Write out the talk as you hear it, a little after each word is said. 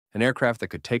an aircraft that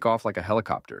could take off like a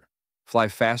helicopter, fly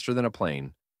faster than a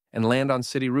plane, and land on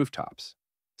city rooftops,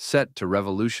 set to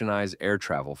revolutionize air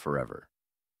travel forever.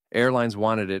 Airlines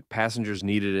wanted it, passengers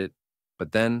needed it,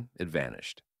 but then it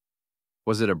vanished.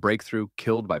 Was it a breakthrough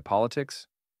killed by politics,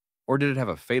 or did it have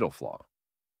a fatal flaw?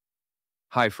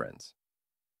 Hi, friends.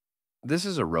 This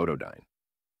is a Rotodyne,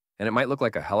 and it might look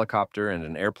like a helicopter and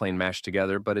an airplane mashed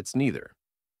together, but it's neither.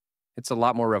 It's a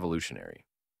lot more revolutionary.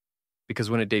 Because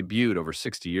when it debuted over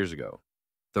 60 years ago,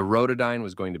 the Rotodyne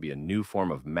was going to be a new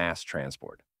form of mass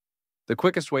transport. The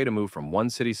quickest way to move from one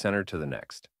city center to the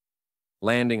next,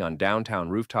 landing on downtown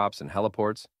rooftops and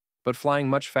heliports, but flying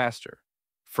much faster,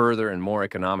 further and more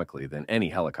economically than any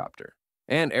helicopter.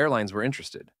 And airlines were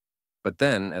interested. But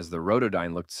then, as the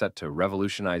Rotodyne looked set to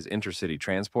revolutionize intercity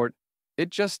transport,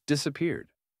 it just disappeared.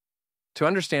 To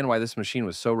understand why this machine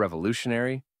was so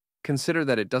revolutionary, consider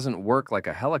that it doesn't work like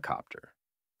a helicopter.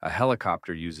 A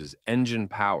helicopter uses engine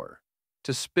power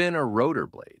to spin a rotor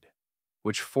blade,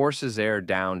 which forces air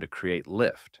down to create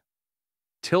lift.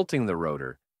 Tilting the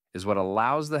rotor is what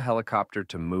allows the helicopter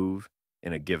to move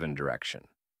in a given direction.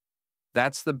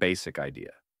 That's the basic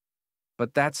idea.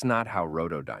 But that's not how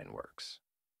Rotodyne works.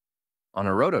 On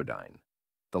a Rotodyne,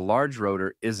 the large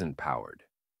rotor isn't powered.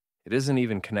 It isn't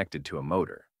even connected to a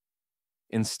motor.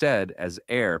 Instead, as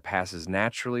air passes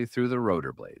naturally through the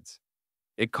rotor blades,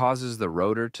 it causes the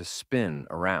rotor to spin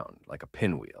around like a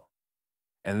pinwheel.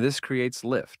 And this creates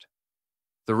lift.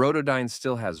 The Rotodyne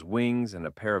still has wings and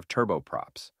a pair of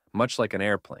turboprops, much like an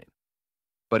airplane.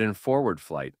 But in forward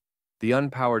flight, the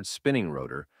unpowered spinning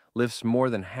rotor lifts more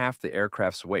than half the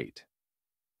aircraft's weight.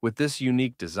 With this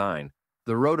unique design,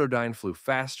 the Rotodyne flew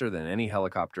faster than any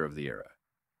helicopter of the era,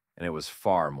 and it was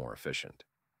far more efficient.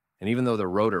 And even though the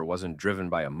rotor wasn't driven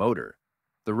by a motor,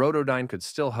 the Rotodyne could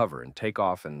still hover and take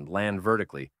off and land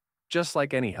vertically, just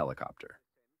like any helicopter.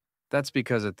 That's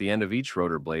because at the end of each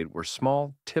rotor blade were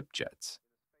small tip jets.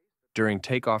 During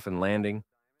takeoff and landing,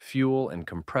 fuel and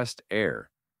compressed air,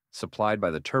 supplied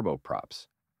by the turboprops,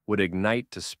 would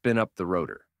ignite to spin up the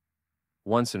rotor.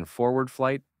 Once in forward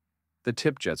flight, the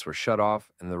tip jets were shut off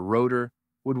and the rotor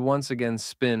would once again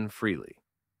spin freely.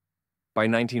 By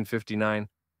 1959,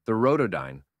 the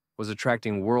Rotodyne was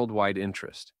attracting worldwide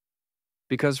interest.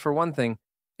 Because for one thing,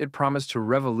 it promised to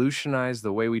revolutionize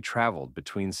the way we traveled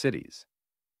between cities.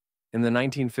 In the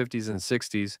 1950s and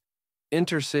 60s,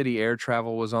 intercity air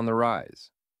travel was on the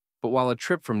rise. But while a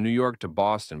trip from New York to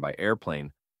Boston by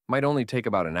airplane might only take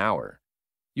about an hour,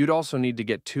 you'd also need to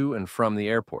get to and from the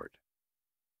airport.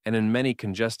 And in many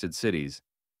congested cities,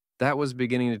 that was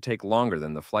beginning to take longer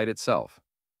than the flight itself.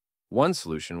 One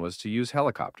solution was to use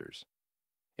helicopters.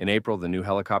 In April, the new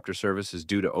helicopter service is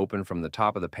due to open from the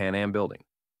top of the Pan Am building.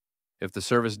 If the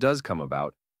service does come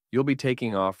about, you'll be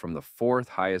taking off from the fourth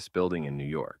highest building in New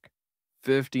York,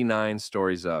 59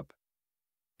 stories up.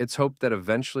 It's hoped that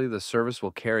eventually the service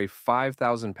will carry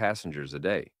 5,000 passengers a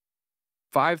day.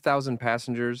 5,000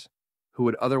 passengers who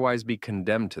would otherwise be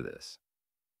condemned to this.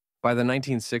 By the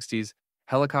 1960s,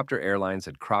 helicopter airlines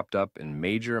had cropped up in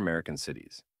major American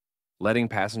cities, letting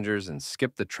passengers and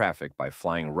skip the traffic by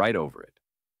flying right over it.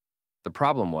 The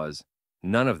problem was,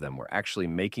 none of them were actually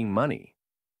making money,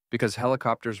 because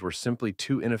helicopters were simply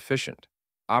too inefficient,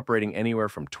 operating anywhere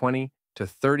from 20 to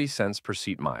 30 cents per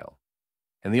seat mile.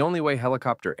 And the only way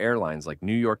helicopter airlines like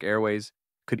New York Airways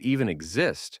could even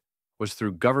exist was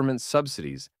through government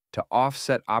subsidies to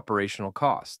offset operational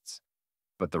costs.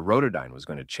 But the Rotodyne was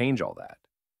going to change all that,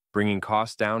 bringing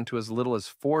costs down to as little as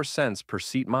 4 cents per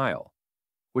seat mile,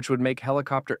 which would make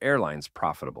helicopter airlines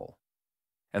profitable.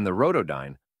 And the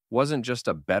Rotodyne wasn't just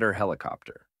a better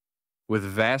helicopter. With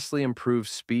vastly improved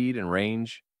speed and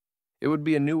range, it would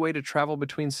be a new way to travel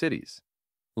between cities,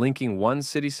 linking one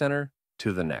city center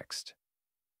to the next.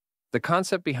 The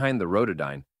concept behind the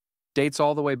Rotodyne dates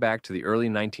all the way back to the early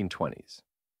 1920s,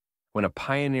 when a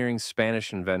pioneering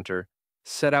Spanish inventor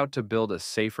set out to build a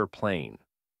safer plane.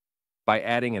 By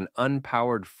adding an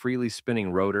unpowered, freely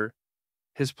spinning rotor,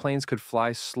 his planes could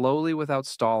fly slowly without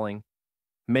stalling,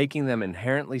 making them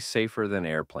inherently safer than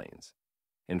airplanes.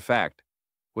 In fact,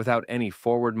 without any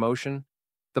forward motion,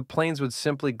 the planes would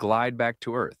simply glide back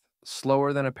to Earth,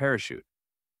 slower than a parachute.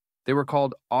 They were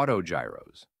called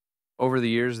autogyros. Over the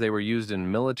years, they were used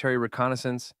in military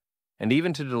reconnaissance and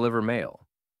even to deliver mail.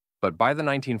 But by the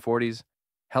 1940s,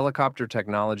 helicopter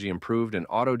technology improved and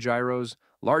autogyros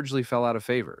largely fell out of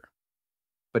favor.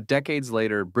 But decades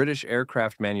later, British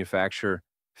aircraft manufacturer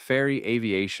Fairey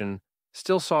Aviation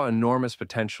still saw enormous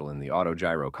potential in the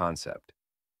autogyro concept.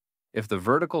 If the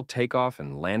vertical takeoff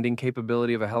and landing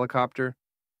capability of a helicopter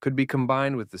could be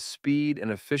combined with the speed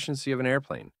and efficiency of an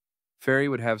airplane, Fairey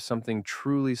would have something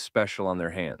truly special on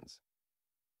their hands.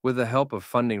 With the help of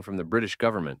funding from the British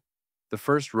government, the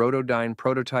first Rotodyne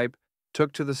prototype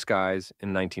took to the skies in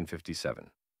 1957.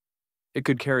 It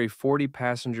could carry 40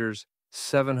 passengers,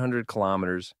 700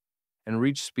 kilometers, and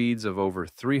reach speeds of over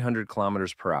 300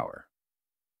 kilometers per hour,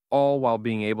 all while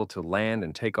being able to land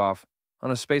and take off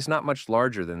on a space not much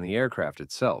larger than the aircraft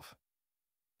itself.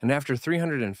 And after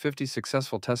 350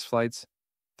 successful test flights,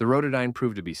 the Rotodyne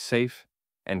proved to be safe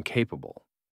and capable.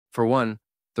 For one,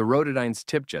 the Rotodyne's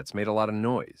tip jets made a lot of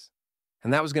noise,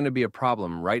 and that was going to be a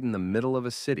problem right in the middle of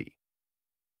a city.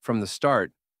 From the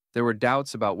start, there were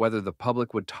doubts about whether the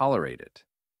public would tolerate it,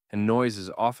 and noise is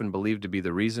often believed to be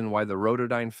the reason why the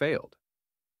Rotodyne failed.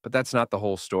 But that's not the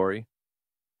whole story.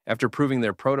 After proving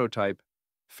their prototype,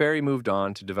 Fairey moved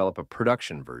on to develop a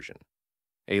production version,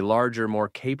 a larger, more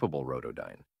capable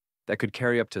Rotodyne that could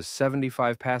carry up to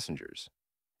 75 passengers,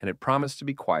 and it promised to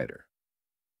be quieter.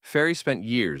 Fairey spent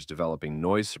years developing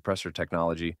noise suppressor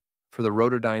technology for the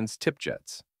Rotodyne's tip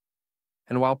jets.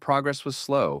 And while progress was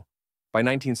slow, by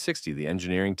 1960 the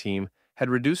engineering team had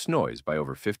reduced noise by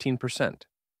over 15%,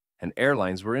 and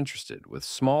airlines were interested, with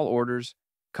small orders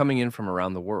coming in from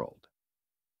around the world.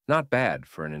 Not bad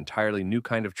for an entirely new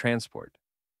kind of transport.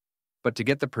 But to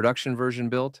get the production version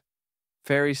built,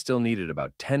 Fairey still needed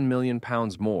about £10 million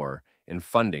more in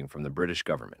funding from the British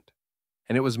government.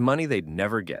 And it was money they'd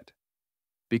never get.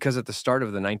 Because at the start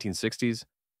of the 1960s,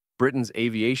 Britain's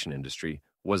aviation industry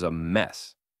was a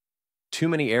mess. Too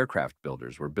many aircraft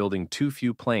builders were building too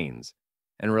few planes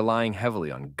and relying heavily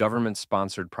on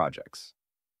government-sponsored projects.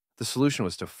 The solution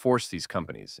was to force these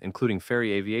companies, including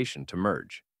Fairey Aviation, to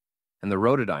merge, and the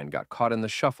Rotodyne got caught in the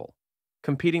shuffle,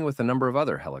 competing with a number of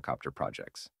other helicopter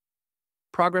projects.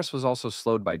 Progress was also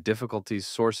slowed by difficulties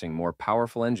sourcing more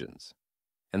powerful engines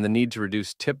and the need to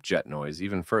reduce tip jet noise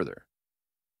even further.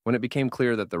 When it became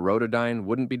clear that the Rotodyne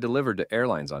wouldn't be delivered to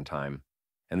airlines on time,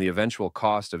 and the eventual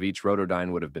cost of each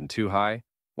Rotodyne would have been too high,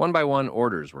 one by one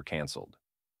orders were canceled.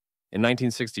 In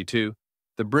 1962,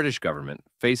 the British government,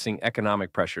 facing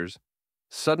economic pressures,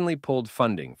 suddenly pulled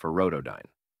funding for Rotodyne.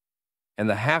 And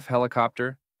the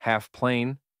half-helicopter,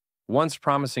 half-plane, once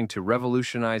promising to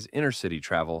revolutionize intercity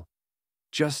travel,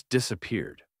 just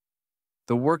disappeared.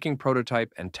 The working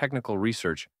prototype and technical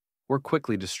research were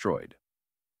quickly destroyed.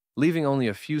 Leaving only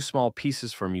a few small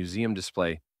pieces for museum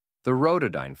display, the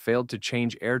Rotodyne failed to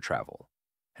change air travel,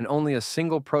 and only a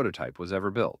single prototype was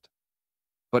ever built.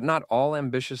 But not all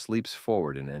ambitious leaps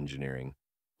forward in engineering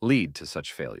lead to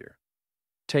such failure.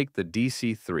 Take the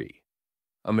DC-3,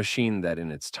 a machine that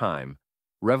in its time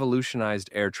revolutionized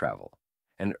air travel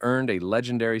and earned a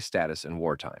legendary status in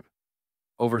wartime.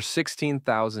 Over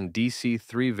 16,000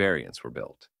 DC-3 variants were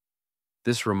built.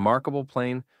 This remarkable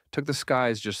plane took the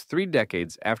skies just 3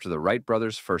 decades after the Wright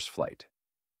brothers' first flight.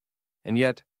 And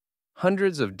yet,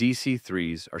 hundreds of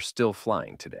DC-3s are still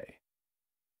flying today.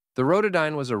 The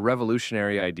Rotodyne was a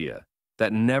revolutionary idea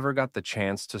that never got the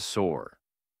chance to soar.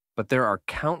 But there are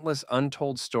countless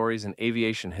untold stories in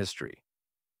aviation history.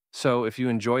 So if you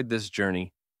enjoyed this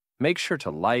journey, make sure to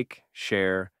like,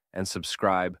 share, and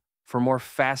subscribe for more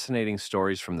fascinating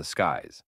stories from the skies.